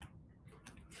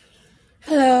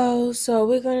Hello, so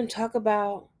we're going to talk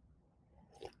about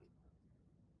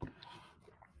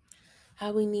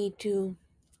how we need to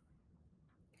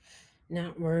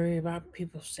not worry about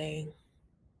people saying.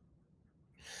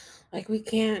 Like we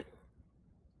can't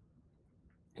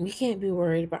be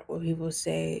worried about what people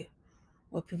say,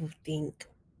 what people think.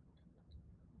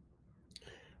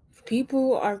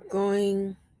 People are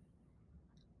going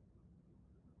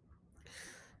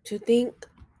to think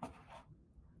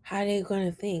how they're going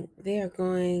to think. They are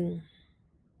going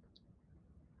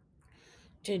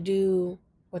to do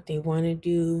what they want to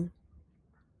do.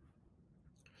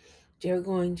 They're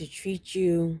going to treat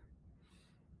you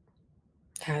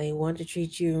how they want to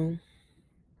treat you.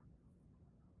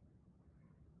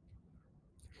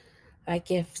 Like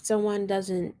if someone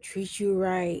doesn't treat you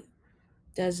right,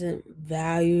 doesn't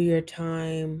value your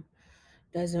time,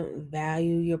 doesn't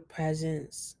value your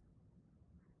presence,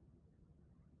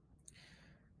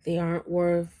 they aren't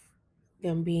worth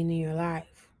them being in your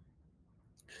life.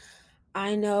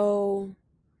 I know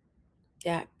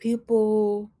that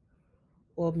people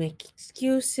will make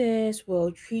excuses,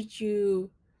 will treat you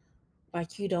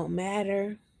like you don't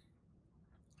matter,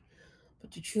 but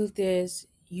the truth is,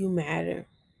 you matter.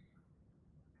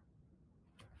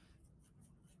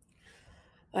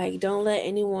 Like, don't let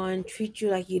anyone treat you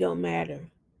like you don't matter.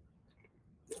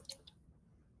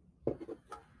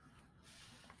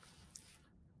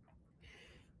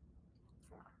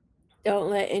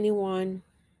 Don't let anyone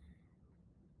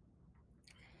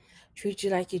treat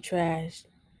you like you're trash.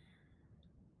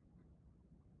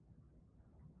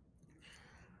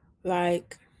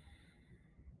 Like,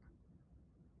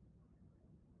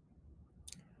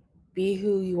 be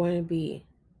who you want to be.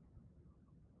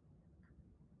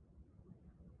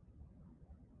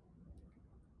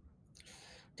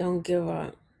 Don't give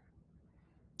up.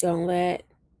 Don't let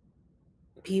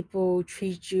people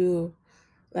treat you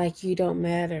like you don't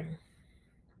matter.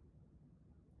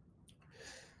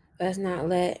 Let's not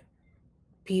let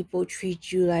people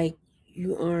treat you like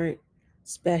you aren't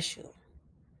special.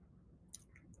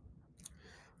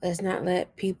 Let's not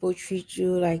let people treat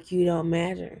you like you don't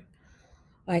matter.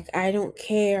 Like, I don't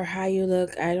care how you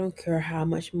look, I don't care how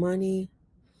much money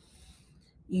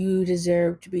you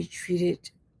deserve to be treated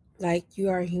like you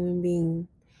are a human being.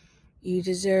 You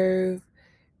deserve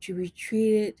to be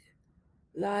treated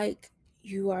like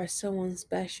you are someone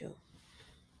special.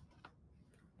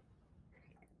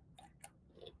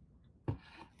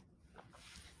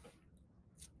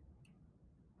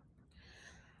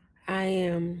 I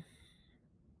am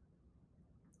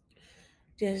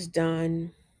just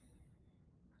done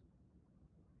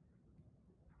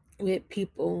with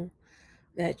people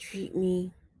that treat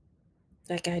me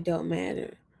like I don't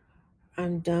matter.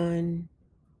 I'm done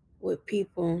with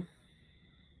people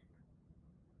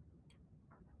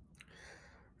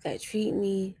that treat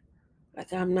me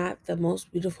like I'm not the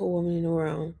most beautiful woman in the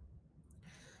world.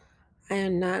 I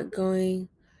am not going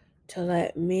to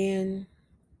let men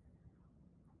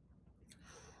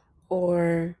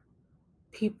or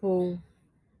people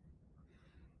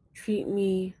treat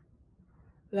me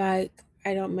like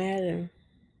I don't matter.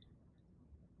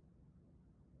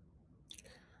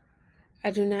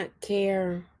 I do not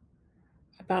care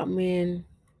about men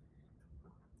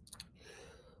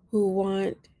who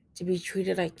want to be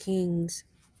treated like kings,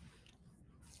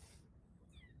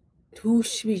 who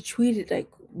should be treated like,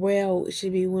 well, it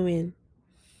should be women.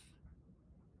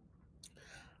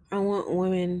 I want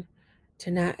women to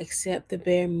not accept the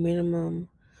bare minimum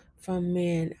from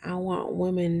men. I want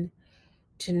women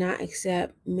to not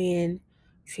accept men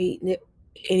treating it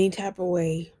any type of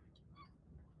way.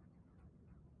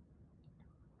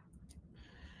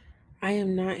 I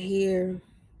am not here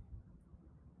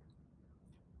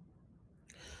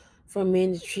for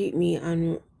men to treat me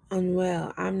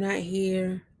unwell. I'm not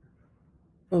here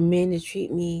for men to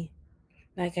treat me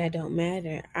like I don't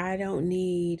matter. I don't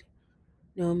need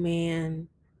no man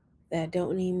that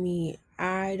don't need me.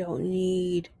 I don't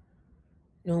need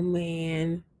no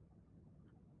man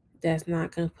that's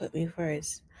not going to put me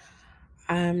first.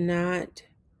 I'm not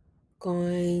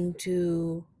going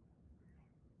to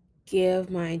give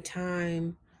my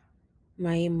time,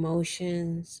 my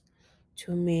emotions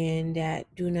to men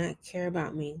that do not care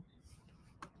about me.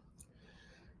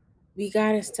 We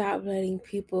got to stop letting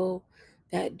people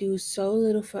that do so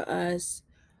little for us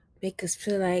make us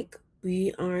feel like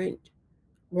we aren't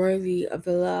worthy of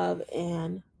the love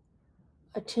and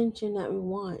attention that we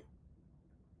want.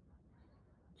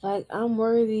 Like, I'm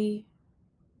worthy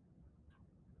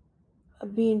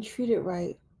of being treated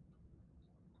right.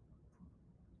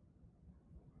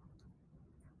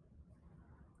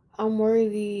 I'm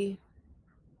worthy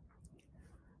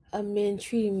of men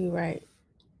treating me right.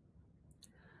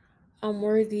 I'm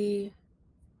worthy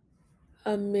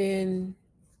of men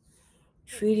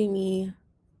treating me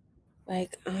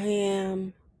like I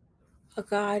am a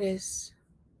goddess.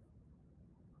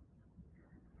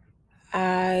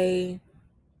 I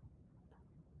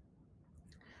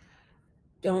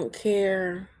don't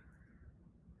care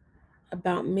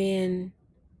about men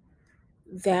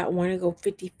that want to go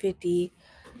 50-50,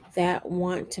 that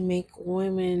want to make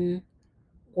women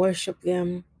worship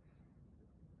them.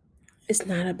 It's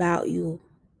not about you,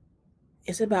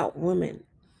 it's about women.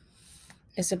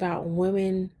 It's about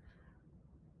women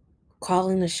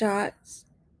calling the shots,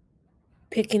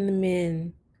 picking the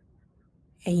men,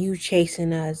 and you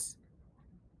chasing us,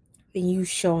 and you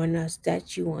showing us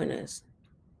that you want us.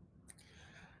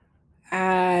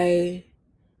 I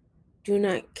do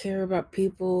not care about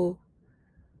people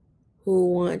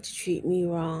who want to treat me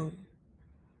wrong.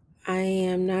 I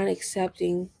am not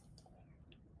accepting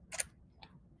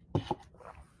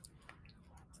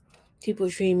people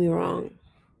treating me wrong.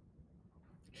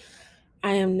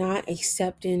 I am not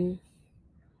accepting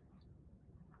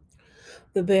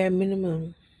the bare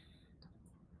minimum.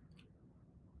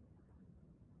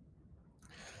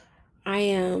 I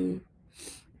am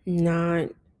not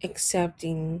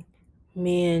accepting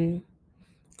men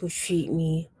who treat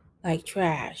me like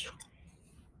trash.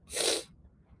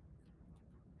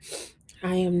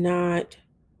 I am not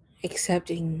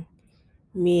accepting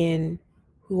men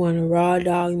who want to raw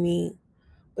dog me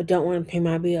but don't want to pay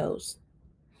my bills.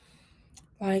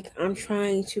 Like, I'm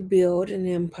trying to build an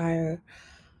empire.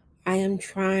 I am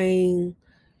trying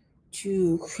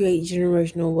to create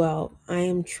generational wealth. I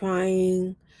am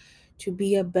trying to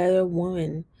be a better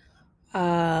woman.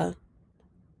 Uh,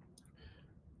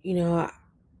 you know,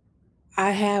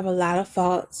 I have a lot of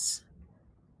faults.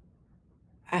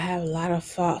 I have a lot of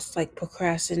faults like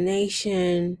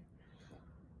procrastination,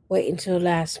 wait until the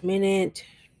last minute.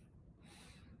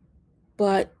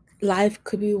 But life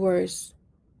could be worse.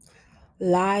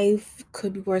 Life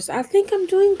could be worse. I think I'm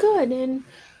doing good and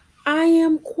I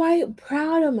am quite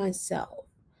proud of myself.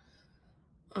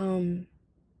 Um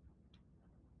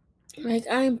like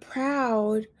I'm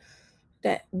proud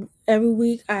that every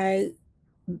week I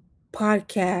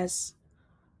podcast,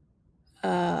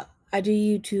 I do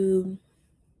YouTube.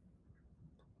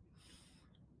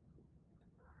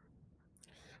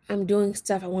 I'm doing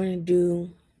stuff I want to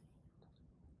do.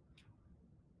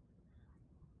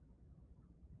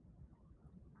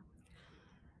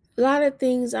 A lot of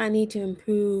things I need to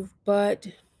improve, but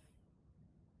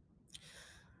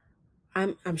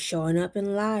I'm showing up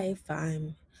in life.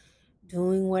 I'm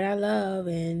doing what I love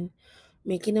and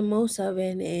making the most of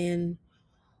it and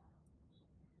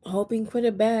hoping for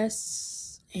the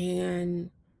best and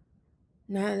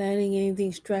not letting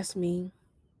anything stress me.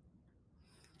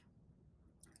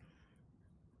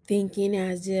 Thinking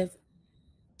as if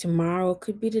tomorrow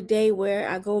could be the day where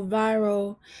I go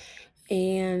viral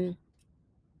and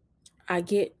I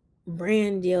get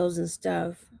brand deals and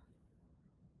stuff.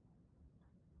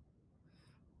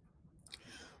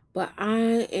 But I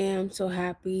am so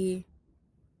happy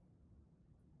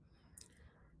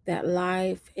that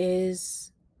life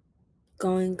is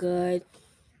going good.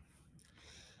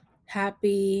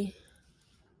 Happy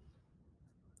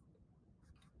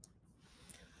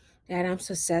that I'm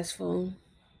successful.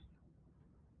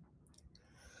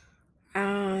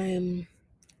 I'm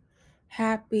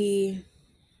happy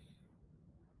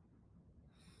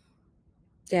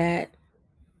that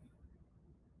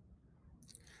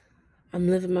I'm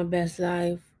living my best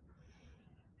life.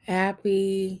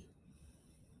 Happy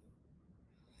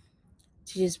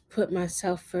to just put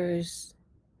myself first.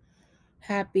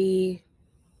 Happy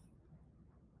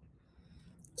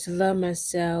to love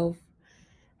myself.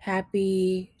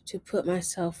 Happy to put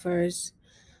myself first.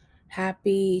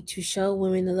 Happy to show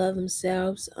women to love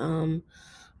themselves.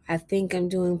 I think I'm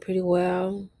doing pretty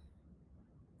well.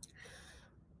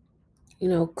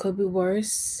 Could be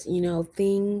worse.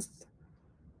 Things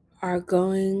are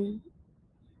going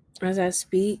as I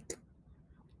speak.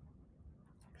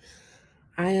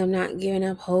 I am not giving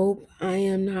up hope. I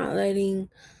am not letting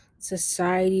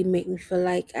society make me feel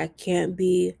like I can't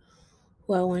be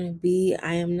who I want to be.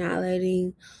 I am not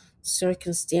letting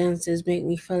circumstances make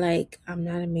me feel like I'm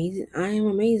not amazing. I am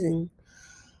amazing.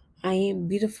 I am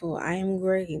beautiful. I am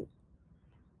great.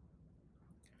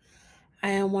 I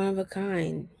am one of a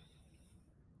kind.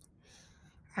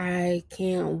 I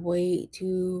can't wait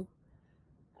to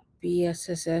be a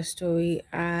success story.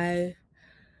 I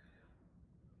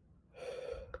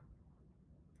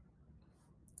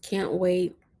can't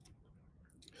wait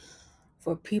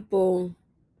for people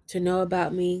to know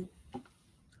about me.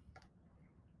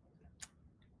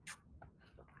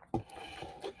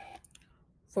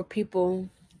 for people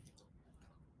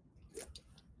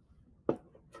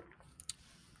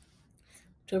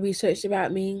to research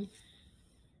about me.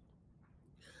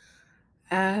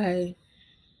 I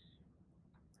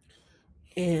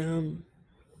am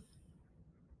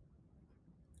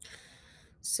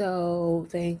so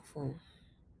thankful.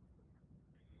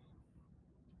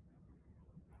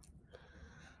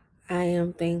 I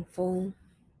am thankful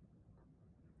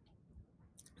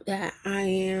that I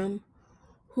am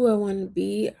who I want to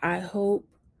be. I hope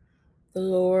the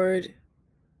Lord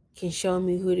can show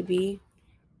me who to be.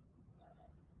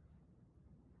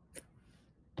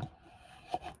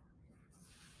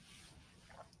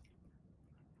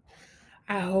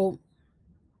 I hope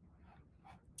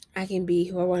I can be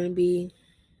who I want to be.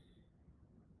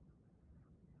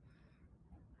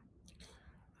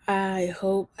 I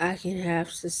hope I can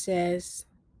have success.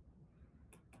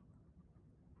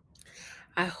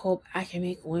 I hope I can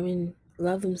make women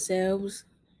love themselves.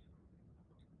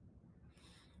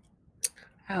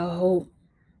 I hope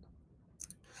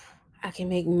I can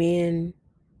make men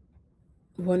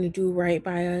want to do right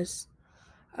by us.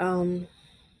 Um,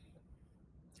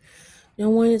 no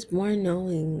one is born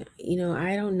knowing.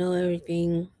 I don't know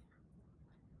everything.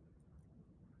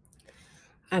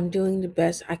 I'm doing the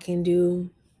best I can do.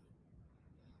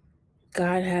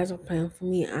 God has a plan for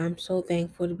me. I'm so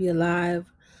thankful to be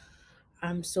alive.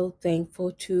 I'm so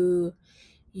thankful to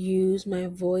use my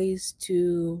voice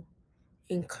to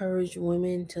encourage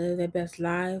women to live their best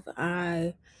life.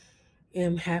 I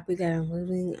am happy that I'm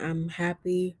living. I'm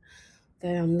happy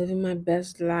that I'm living my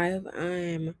best life. I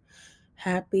am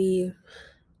happy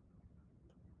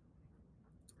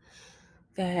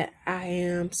that I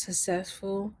am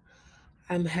successful.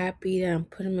 I'm happy that I'm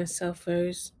putting myself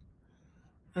first.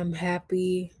 I'm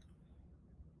happy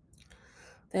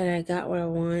that I got what I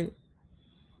want.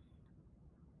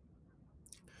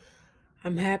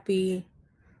 I'm happy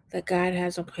that God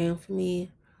has a plan for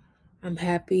me. I'm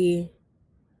happy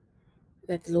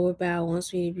that the Lord Bow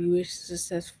wants me to be rich and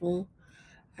successful.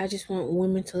 I just want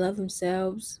women to love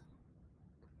themselves.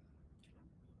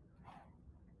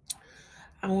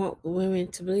 I want women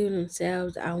to believe in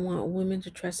themselves. I want women to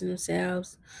trust in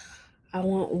themselves. I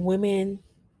want women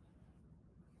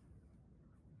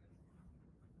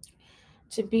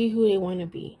to be who they want to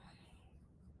be.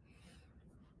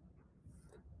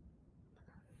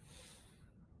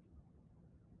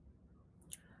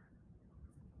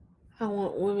 I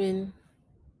want women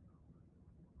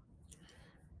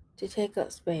to take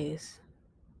up space.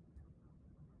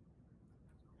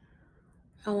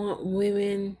 I want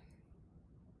women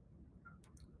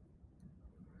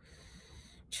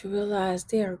to realize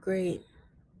they are great.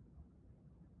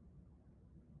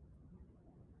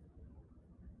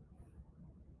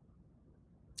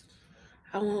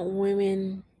 I want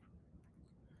women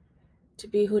to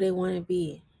be who they want to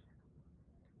be.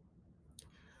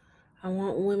 I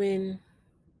want women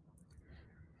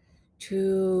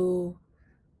to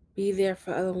be there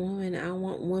for other women. I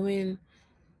want women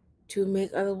to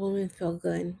make other women feel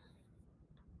good.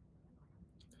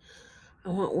 I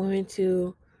want women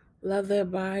to love their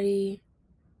body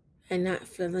and not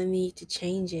feel the need to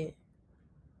change it.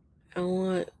 I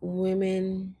want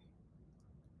women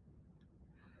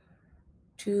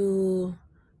to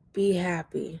be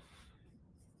happy.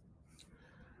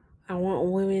 I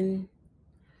want women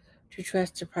to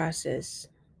trust the process.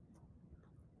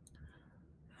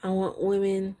 I want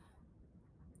women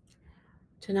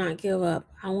to not give up.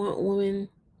 I want women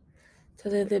to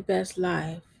live their best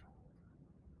life.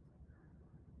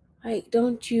 Like,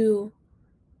 don't you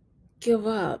give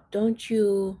up. Don't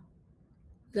you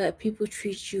let people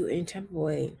treat you in type of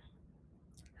way.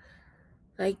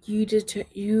 Like, you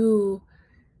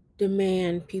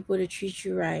demand people to treat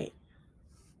you right.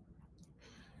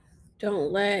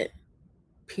 Don't let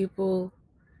people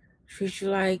treat you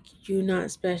like you're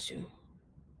not special.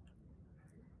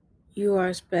 You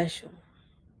are special.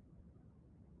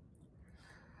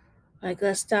 Like,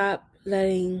 let's stop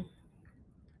letting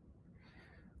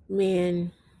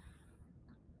men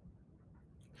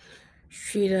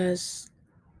treat us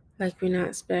like we're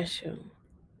not special.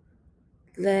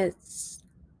 Let's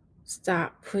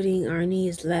stop putting our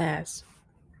needs last.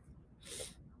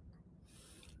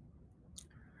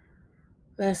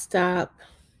 Let's stop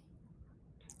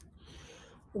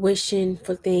wishing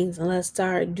for things and let's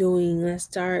start doing. Let's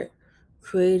start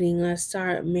creating. Let's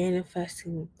start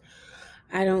manifesting.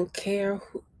 I don't care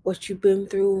what you've been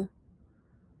through.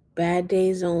 Bad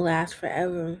days don't last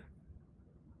forever.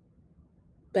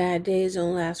 Bad days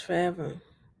don't last forever.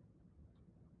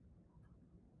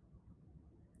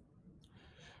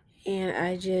 And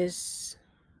I just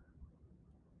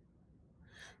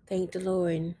thank the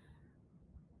Lord.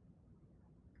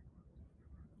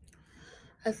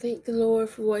 I thank the Lord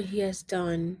for what He has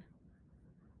done.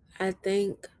 I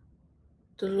thank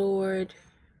the Lord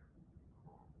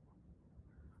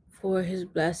for His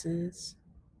blessings.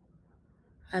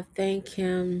 I thank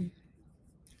Him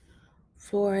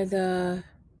for the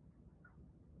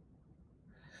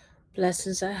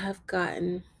blessings I have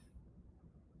gotten.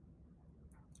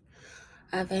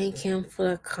 I thank Him for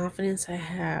the confidence I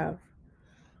have.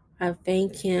 I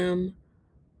thank Him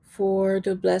for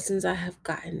the blessings I have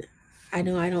gotten. I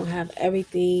know I don't have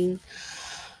everything.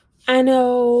 I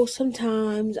know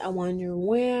sometimes I wonder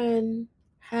when,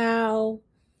 how,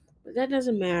 but that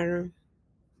doesn't matter.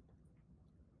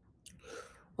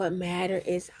 What matters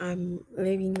is I'm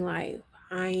living life.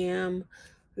 I am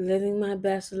living my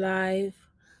best life.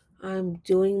 I'm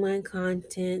doing my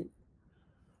content.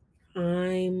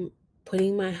 I'm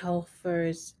putting my health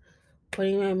first,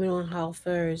 putting my mental health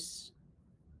first.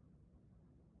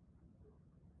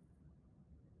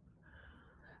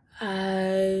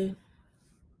 I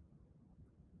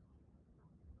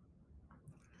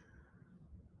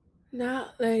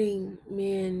not letting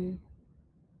men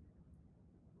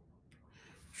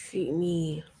treat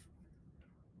me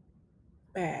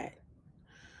bad.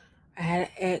 I had an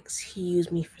ex, he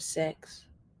used me for sex.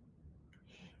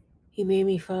 He made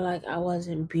me feel like I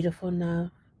wasn't beautiful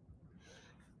enough.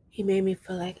 He made me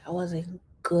feel like I wasn't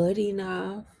good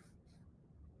enough.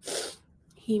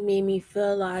 He made me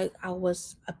feel like I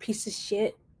was a piece of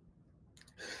shit,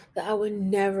 that I would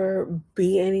never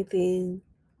be anything.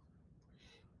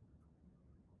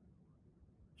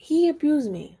 He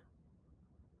abused me.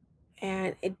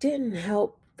 And it didn't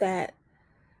help that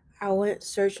I went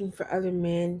searching for other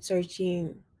men,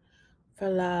 searching for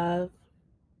love.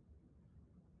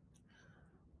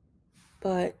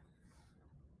 But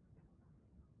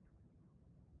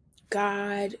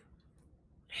God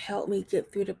helped me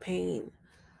get through the pain.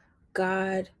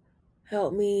 God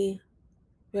helped me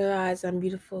realize I'm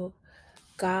beautiful.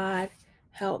 God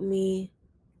helped me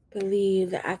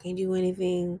believe that I can do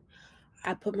anything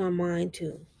I put my mind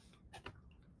to.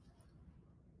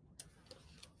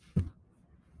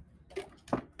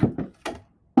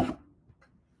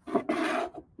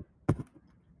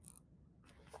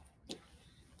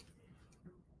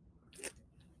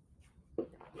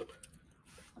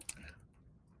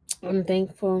 I'm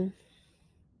thankful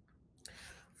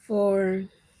for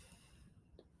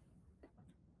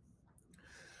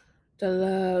the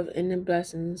love and the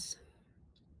blessings.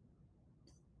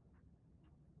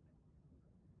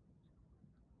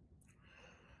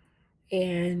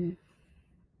 And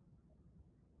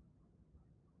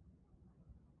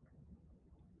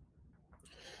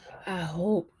I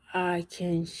hope I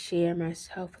can share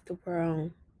myself with the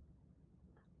world.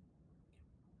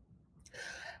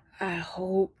 I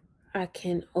hope I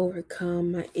can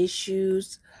overcome my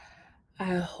issues.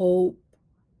 I hope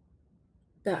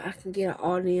that I can get an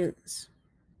audience.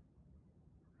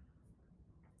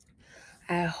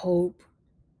 I hope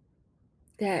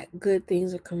that good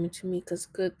things are coming to me, because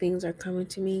good things are coming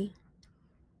to me.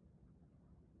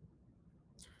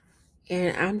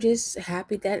 And I'm just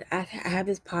happy that I have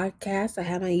this podcast. I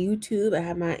have my YouTube. I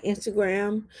have my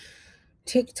Instagram,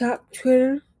 TikTok,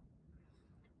 Twitter.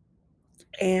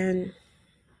 And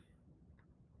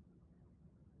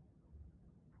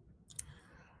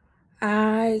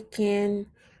I can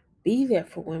be there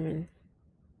for women.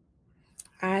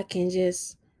 I can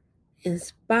just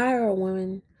inspire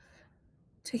women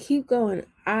to keep going.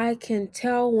 I can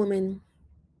tell women,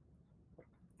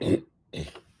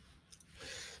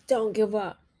 don't give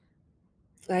up.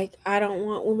 Like, I don't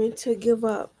want women to give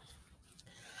up.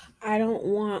 I don't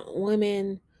want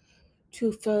women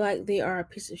to feel like they are a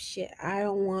piece of shit. I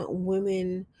don't want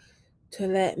women to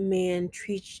let men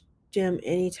treat them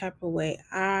any type of way.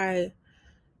 I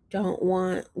don't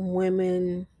want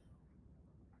women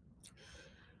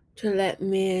to let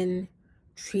men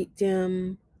treat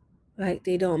them like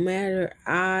they don't matter.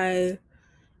 I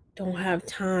don't have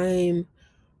time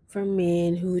for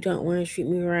men who don't want to treat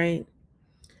me right.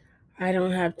 I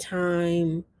don't have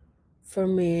time for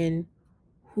men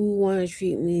who want to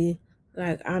treat me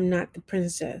like I'm not the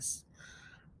princess.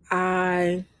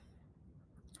 I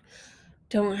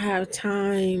don't have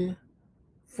time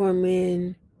for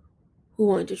men who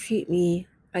want to treat me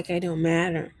like I don't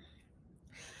matter.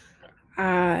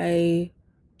 I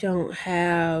don't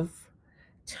have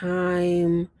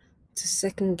time to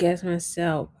second guess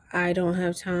myself. I don't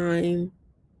have time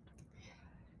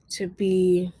to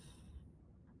be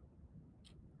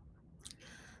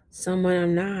someone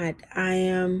I'm not. I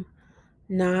am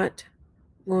not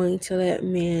going to let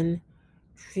men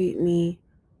treat me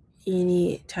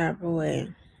any type of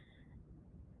way.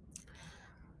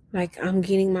 Like, I'm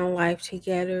getting my life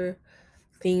together.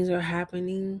 Things are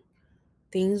happening.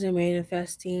 Things are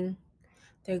manifesting.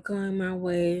 They're going my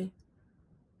way.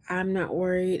 I'm not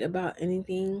worried about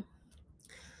anything.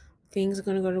 Things are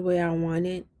going to go the way I want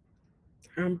it.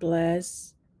 I'm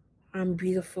blessed. I'm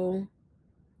beautiful.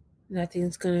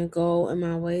 Nothing's going to go in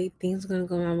my way. Things are going to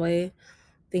go my way.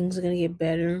 Things are going to get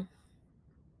better.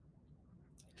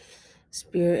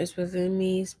 Spirit is within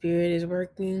me. Spirit is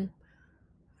working.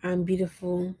 I'm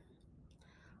beautiful.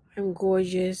 I'm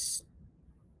gorgeous.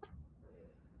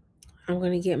 I'm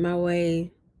going to get my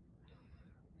way.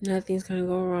 Nothing's going to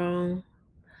go wrong.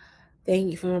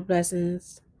 Thank you for my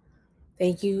blessings.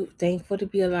 Thank you. Thankful to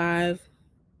be alive.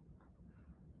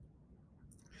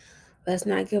 Let's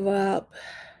not give up.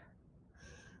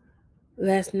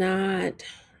 Let's not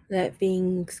let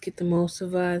things get the most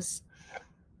of us.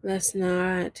 Let's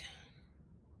not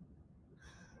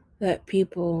let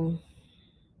people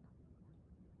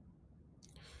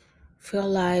feel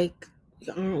like we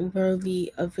aren't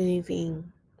worthy of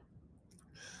anything.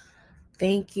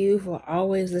 Thank you for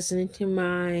always listening to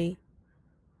my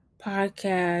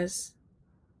podcast.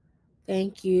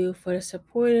 Thank you for the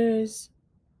supporters.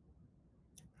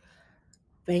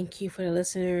 Thank you for the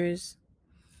listeners.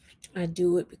 I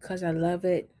do it because I love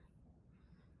it.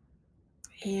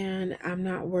 And I'm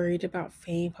not worried about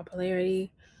fame,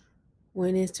 popularity.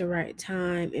 When it's the right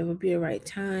time, it will be the right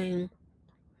time.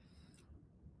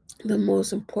 The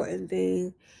most important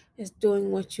thing is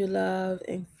doing what you love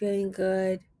and feeling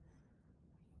good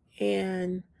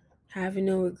and having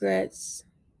no regrets.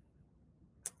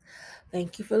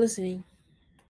 Thank you for listening.